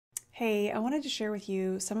Hey, I wanted to share with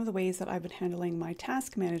you some of the ways that I've been handling my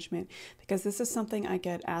task management because this is something I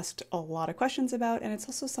get asked a lot of questions about, and it's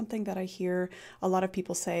also something that I hear a lot of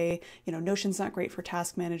people say, Notion's not great for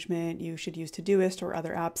task management, you should use Todoist or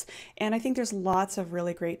other apps. And I think there's lots of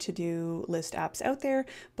really great to-do list apps out there,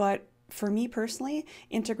 but for me personally,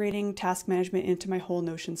 integrating task management into my whole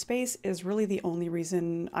Notion space is really the only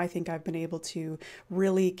reason I think I've been able to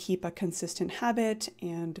really keep a consistent habit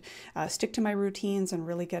and stick to my routines and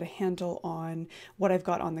really get a handle on what I've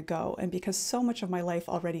got on the go. And because so much of my life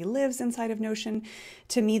already lives inside of Notion,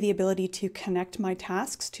 to me, the ability to connect my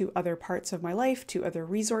tasks to other parts of my life, to other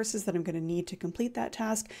resources that I'm going to need to complete that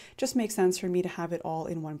task, just makes sense for me to have it all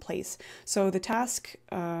in one place. So the task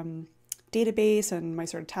database and my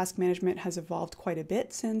sort of task management has evolved quite a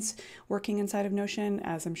bit since working inside of Notion.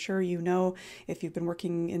 As I'm sure you know, if you've been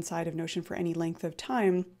working inside of Notion for any length of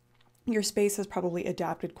time, your space has probably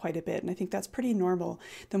adapted quite a bit. And I think that's pretty normal.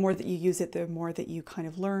 The more that you use it, the more that you kind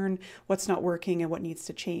of learn what's not working and what needs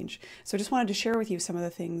to change. So I just wanted to share with you some of the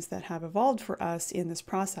things that have evolved for us in this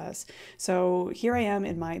process. So here I am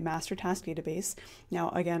in my master task database. Now,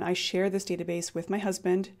 again, I share this database with my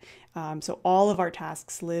husband. So all of our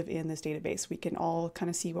tasks live in this database. We can all kind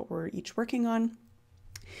of see what we're each working on.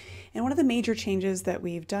 And one of the major changes that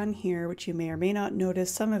we've done here, which you may or may not notice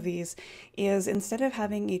some of these, is instead of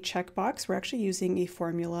having a checkbox, we're actually using a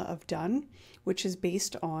formula of done, which is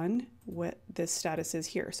based on what this status is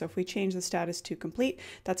here. So if we change the status to complete,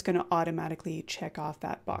 that's going to automatically check off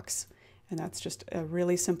that box. And that's just a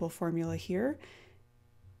really simple formula here.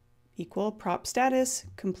 Equal prop status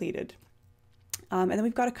completed. And then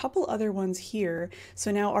we've got a couple other ones here.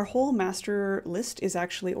 So now our whole master list is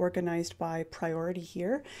actually organized by priority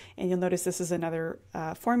here. And you'll notice this is another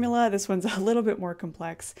formula. This one's a little bit more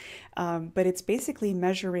complex, but it's basically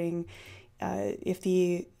measuring if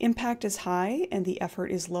the impact is high and the effort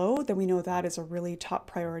is low, then we know that is a really top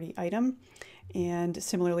priority item. And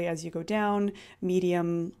similarly, as you go down,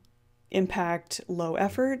 medium, impact, low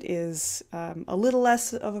effort is a little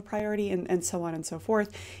less of a priority, and so on and so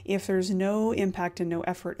forth. If there's no impact and no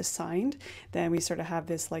effort assigned, then we sort of have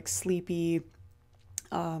this like sleepy,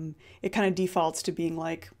 it kind of defaults to being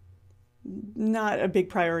like not a big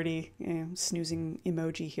priority, snoozing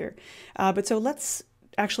emoji here. But so let's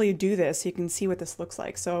actually do this so you can see what this looks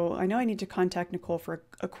like. So I know I need to contact Nicole for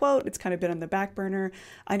a quote. It's kind of been on the back burner.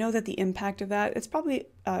 I know that the impact of that, it's probably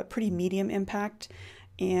a pretty medium impact.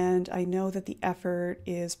 And I know that the effort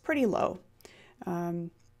is pretty low.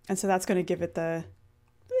 And so that's going to give it the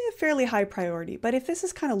fairly high priority. But if this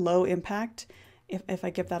is kind of low impact, if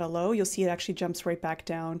I give that a low, you'll see it actually jumps right back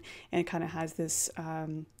down and kind of has this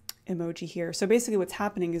emoji here. So basically what's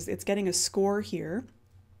happening is it's getting a score here.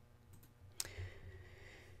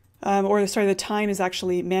 The time is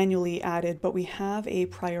actually manually added, but we have a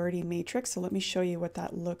priority matrix. So let me show you what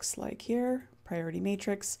that looks like here. Priority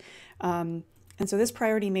matrix. And so this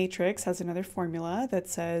priority matrix has another formula that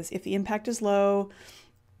says if the impact is low,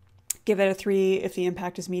 give it a 3. If the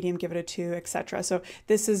impact is medium, give it a 2, etc. So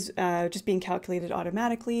this is just being calculated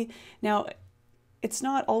automatically. Now, it's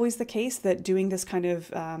not always the case that doing this kind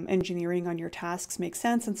of engineering on your tasks makes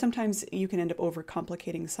sense. And sometimes you can end up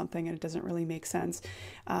overcomplicating something and it doesn't really make sense.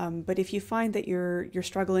 But if you find that you're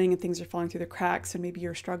struggling and things are falling through the cracks and maybe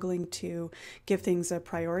you're struggling to give things a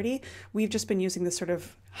priority, we've just been using this sort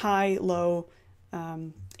of high, low,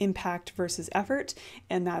 impact versus effort,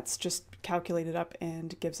 and that's just calculated up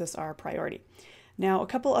and gives us our priority. Now, a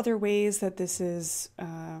couple other ways that this is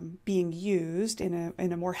being used in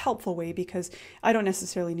a more helpful way, because I don't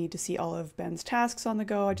necessarily need to see all of Ben's tasks on the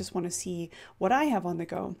go. I just want to see what I have on the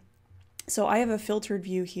go. So I have a filtered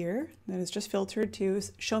view here that is just filtered to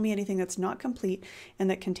show me anything that's not complete and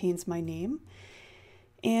that contains my name.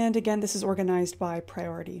 And again, this is organized by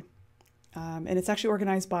priority. And it's actually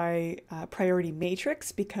organized by priority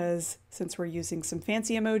matrix because since we're using some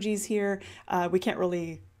fancy emojis here, we can't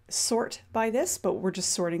really sort by this, but we're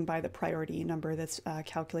just sorting by the priority number that's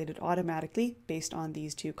calculated automatically based on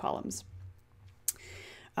these two columns.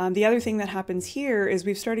 The other thing that happens here is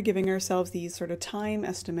we've started giving ourselves these sort of time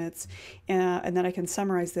estimates, and then I can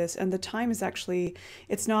summarize this. And the time is actually,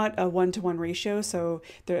 it's not a 1-to-1 ratio. So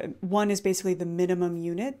the 1 is basically the minimum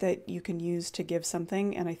unit that you can use to give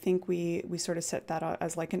something. And I think we sort of set that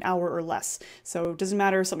as like an hour or less. So it doesn't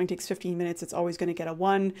matter if something takes 15 minutes, it's always going to get a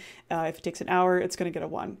 1. If it takes an hour, it's going to get a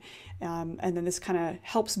 1. And then this kind of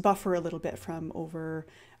helps buffer a little bit from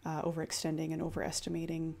overextending and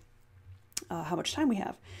overestimating how much time we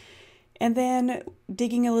have. And then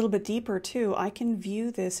digging a little bit deeper too, I can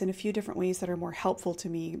view this in a few different ways that are more helpful to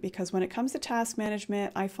me, because when it comes to task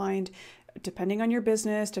management, I find depending on your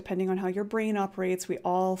business, depending on how your brain operates, we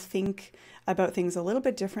all think about things a little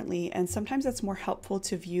bit differently. And sometimes it's more helpful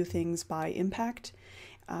to view things by impact.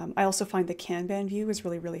 I also find the Kanban view is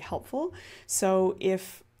really, really helpful. So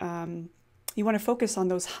if you want to focus on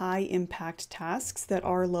those high impact tasks that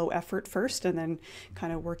are low effort first and then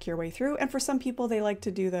kind of work your way through. And for some people, they like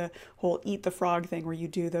to do the whole eat the frog thing where you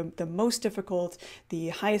do the most difficult, the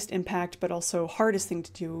highest impact, but also hardest thing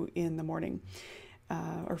to do in the morning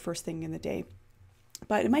or first thing in the day.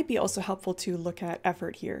 But it might be also helpful to look at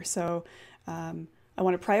effort here. So I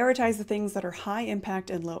want to prioritize the things that are high impact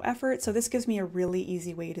and low effort. So this gives me a really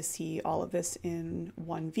easy way to see all of this in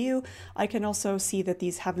one view. I can also see that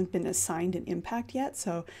these haven't been assigned an impact yet.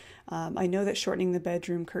 So I know that shortening the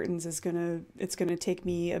bedroom curtains is it's gonna take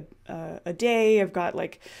me a day. I've got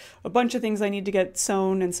like a bunch of things I need to get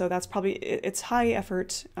sewn, and so that's probably it's high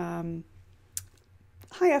effort kind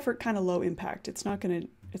of low impact. It's not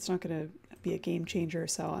gonna be a game changer.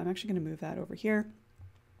 So I'm actually gonna move that over here.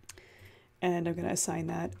 And I'm going to assign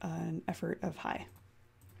that an effort of high.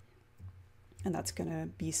 And that's going to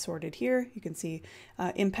be sorted here. You can see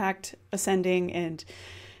impact ascending and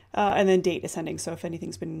then date ascending. So if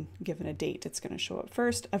anything's been given a date, it's going to show up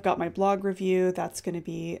first. I've got my blog review. That's going to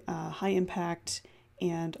be high impact.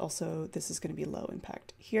 And also this is going to be low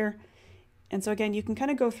impact here. And so again, you can kind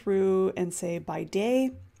of go through and say by day,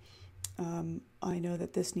 I know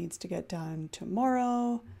that this needs to get done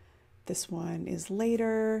tomorrow. This one is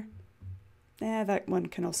later. That one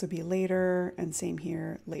can also be later, and same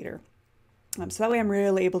here, later. So that way I'm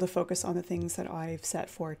really able to focus on the things that I've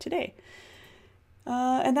set for today.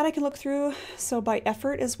 And then I can look through, so by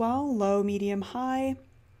effort as well, low, medium, high.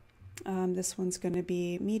 This one's going to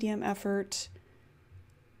be medium effort.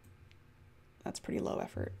 That's pretty low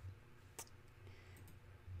effort.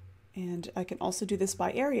 And I can also do this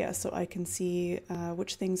by area, so I can see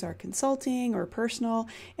which things are consulting or personal,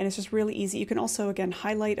 and it's just really easy. You can also, again,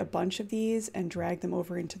 highlight a bunch of these and drag them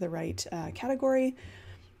over into the right category.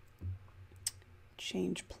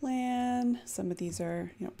 Change plan, some of these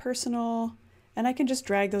are personal, and I can just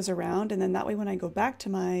drag those around, and then that way when I go back to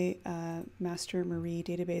my Master Marie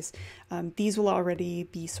database, these will already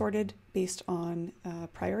be sorted based on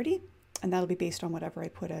priority. And that'll be based on whatever I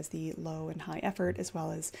put as the low and high effort, as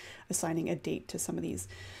well as assigning a date to some of these.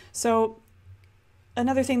 So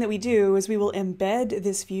another thing that we do is we will embed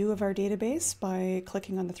this view of our database by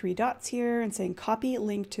clicking on the three dots here and saying copy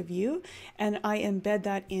link to view. And I embed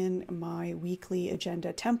that in my weekly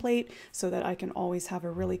agenda template so that I can always have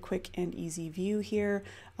a really quick and easy view here.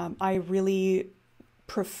 I really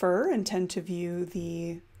prefer and tend to view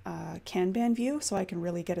the Kanban view, so I can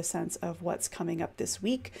really get a sense of what's coming up this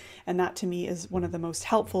week. And that to me is one of the most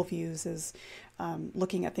helpful views, is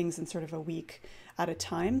looking at things in sort of a week at a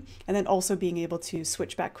time, and then also being able to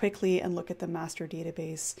switch back quickly and look at the master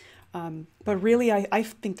database. But really, I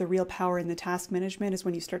think the real power in the task management is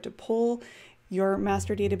when you start to pull your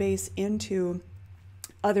master database into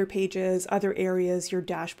other pages, other areas, your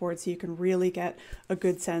dashboard, so you can really get a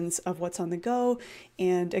good sense of what's on the go.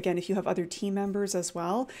 And again, if you have other team members as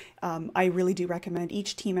well, I really do recommend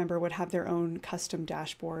each team member would have their own custom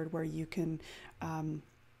dashboard where you can,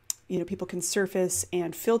 people can surface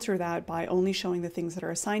and filter that by only showing the things that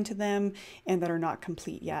are assigned to them and that are not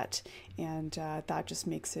complete yet. And that just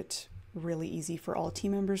makes it really easy for all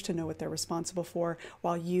team members to know what they're responsible for,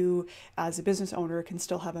 while you as a business owner can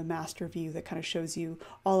still have a master view that kind of shows you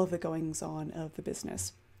all of the goings on of the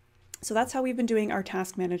business. So that's how we've been doing our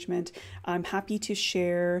task management. I'm happy to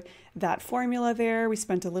share that formula there. We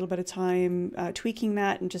spent a little bit of time tweaking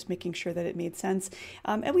that and just making sure that it made sense.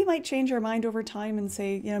 And we might change our mind over time and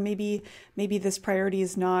say, maybe this priority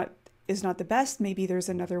is not the best. Maybe there's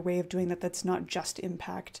another way of doing that that's not just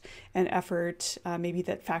impact and effort, maybe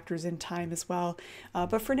that factors in time as well.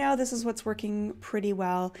 But for now, this is what's working pretty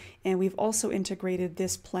well. And we've also integrated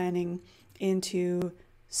this planning into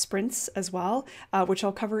sprints as well, which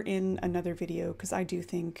I'll cover in another video, because I do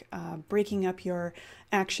think breaking up your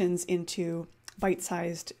actions into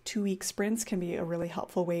bite-sized 2-week sprints can be a really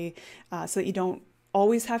helpful way so that you don't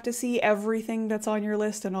always have to see everything that's on your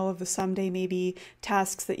list and all of the someday maybe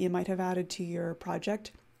tasks that you might have added to your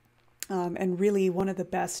project. And really one of the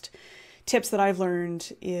best tips that I've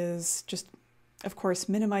learned is just, of course,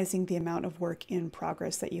 minimizing the amount of work in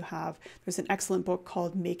progress that you have. There's an excellent book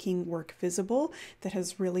called Making Work Visible that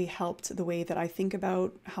has really helped the way that I think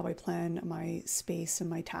about how I plan my space and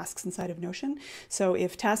my tasks inside of Notion. So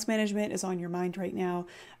if task management is on your mind right now,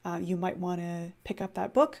 you might want to pick up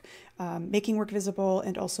that book. Making Work Visible,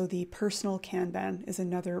 and also the Personal Kanban is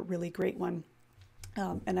another really great one.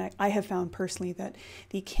 And I have found personally that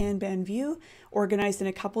the Kanban view, organized in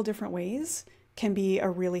a couple different ways, can be a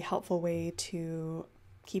really helpful way to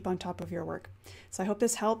keep on top of your work. So I hope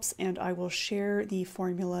this helps, and I will share the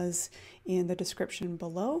formulas in the description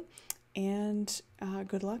below. And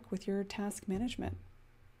good luck with your task management.